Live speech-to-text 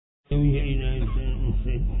സയ്യിദുന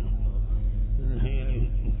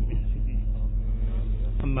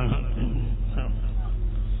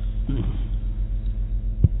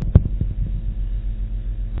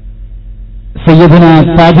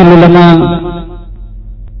താജുൽ ഉലമ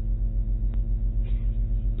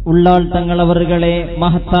ഉള്ളാൾ തങ്ങളവറുകളെ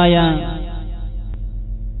മഹത്തായ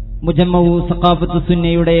മുജമ്മഉ സഖാഫത്ത്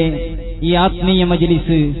സുന്നയുടെ ഈ ആത്മീയ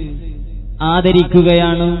മജ്ലിസ്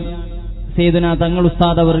ആദരിക്കുകയാണ്. സയ്യിദുന തങ്ങൾ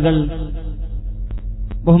ഉസ്താദ് അവറുകൾ,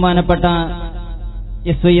 ബഹുമാനപ്പെട്ട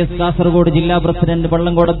SYS കാസർഗോഡ് ജില്ലാ പ്രസിഡന്റ്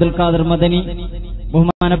വള്ളംകോട് അബ്ദുൽ ഖാദർ മദനി,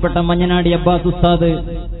 ബഹുമാനപ്പെട്ട മഞ്ഞനാടി അബ്ബാസ് ഉസ്താദ്,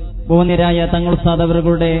 ബഹുമാന്യരായ തങ്ങൾ ഉസ്താദ്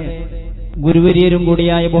അവറുകളുടെ ഗുരുവര്യരും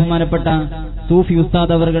കൂടിയായ ബഹുമാനപ്പെട്ട സൂഫി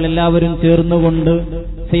ഉസ്താദ് അവറുകൾ എല്ലാവരും ചേർന്നുകൊണ്ട്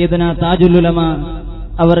സയ്യിദുന താജുൽ ഉലമ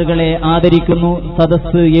അവറുകളെ ആദരിക്കുന്നു.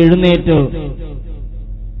 സദസ്സ് എഴുന്നേറ്റ്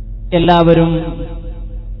എല്ലാവരും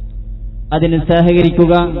അതിന്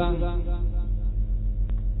സഹകരിക്കുക.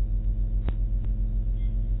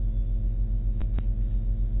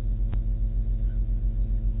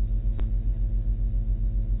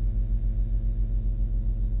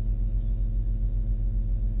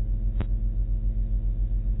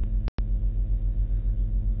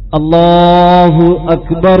 അല്ലാഹു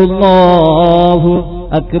അക്ബർ അല്ലാഹു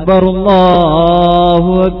അക്ബർ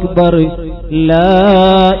അല്ലാഹു അക്ബർ ലാ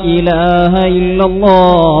ഇലാഹ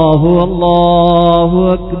ഇല്ലല്ലാഹു അല്ലാഹു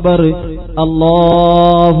അക്ബർ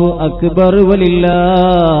അല്ലാഹു അക്ബർ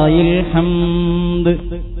വലില്ലാഹിൽ ഹംദ്.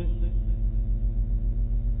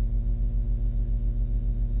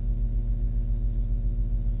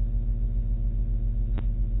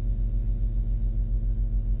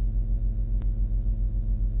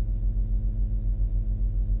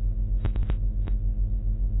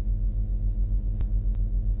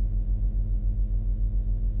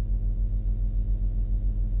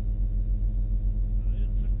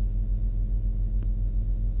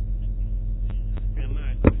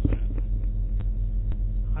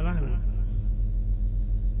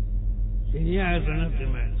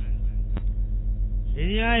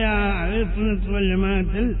 ശരിയായ അഹ്ലുസുന്നത്ത് വൽ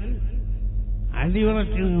ജമാഅത്തിൽ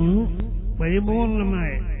അടിയുറച്ചു നിന്നു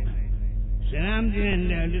പരിപൂർണമായ ഇസ്ലാം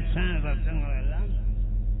ദീനിന്റെ അടിസ്ഥാന തത്വങ്ങളെല്ലാം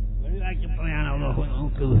ഒഴിവാക്കി പറയാൻ അല്ലാഹു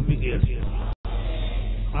നമുക്ക് പഠിപ്പിക്കുകയാണ്.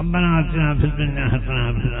 റബ്ബനാ ആതിനാ ഫിദ്ദുനിയ ഹസനത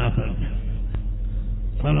വഫിൽ ആഖിറതി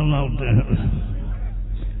സ്വല്ലല്ലാഹു അലൈഹി വസല്ലം.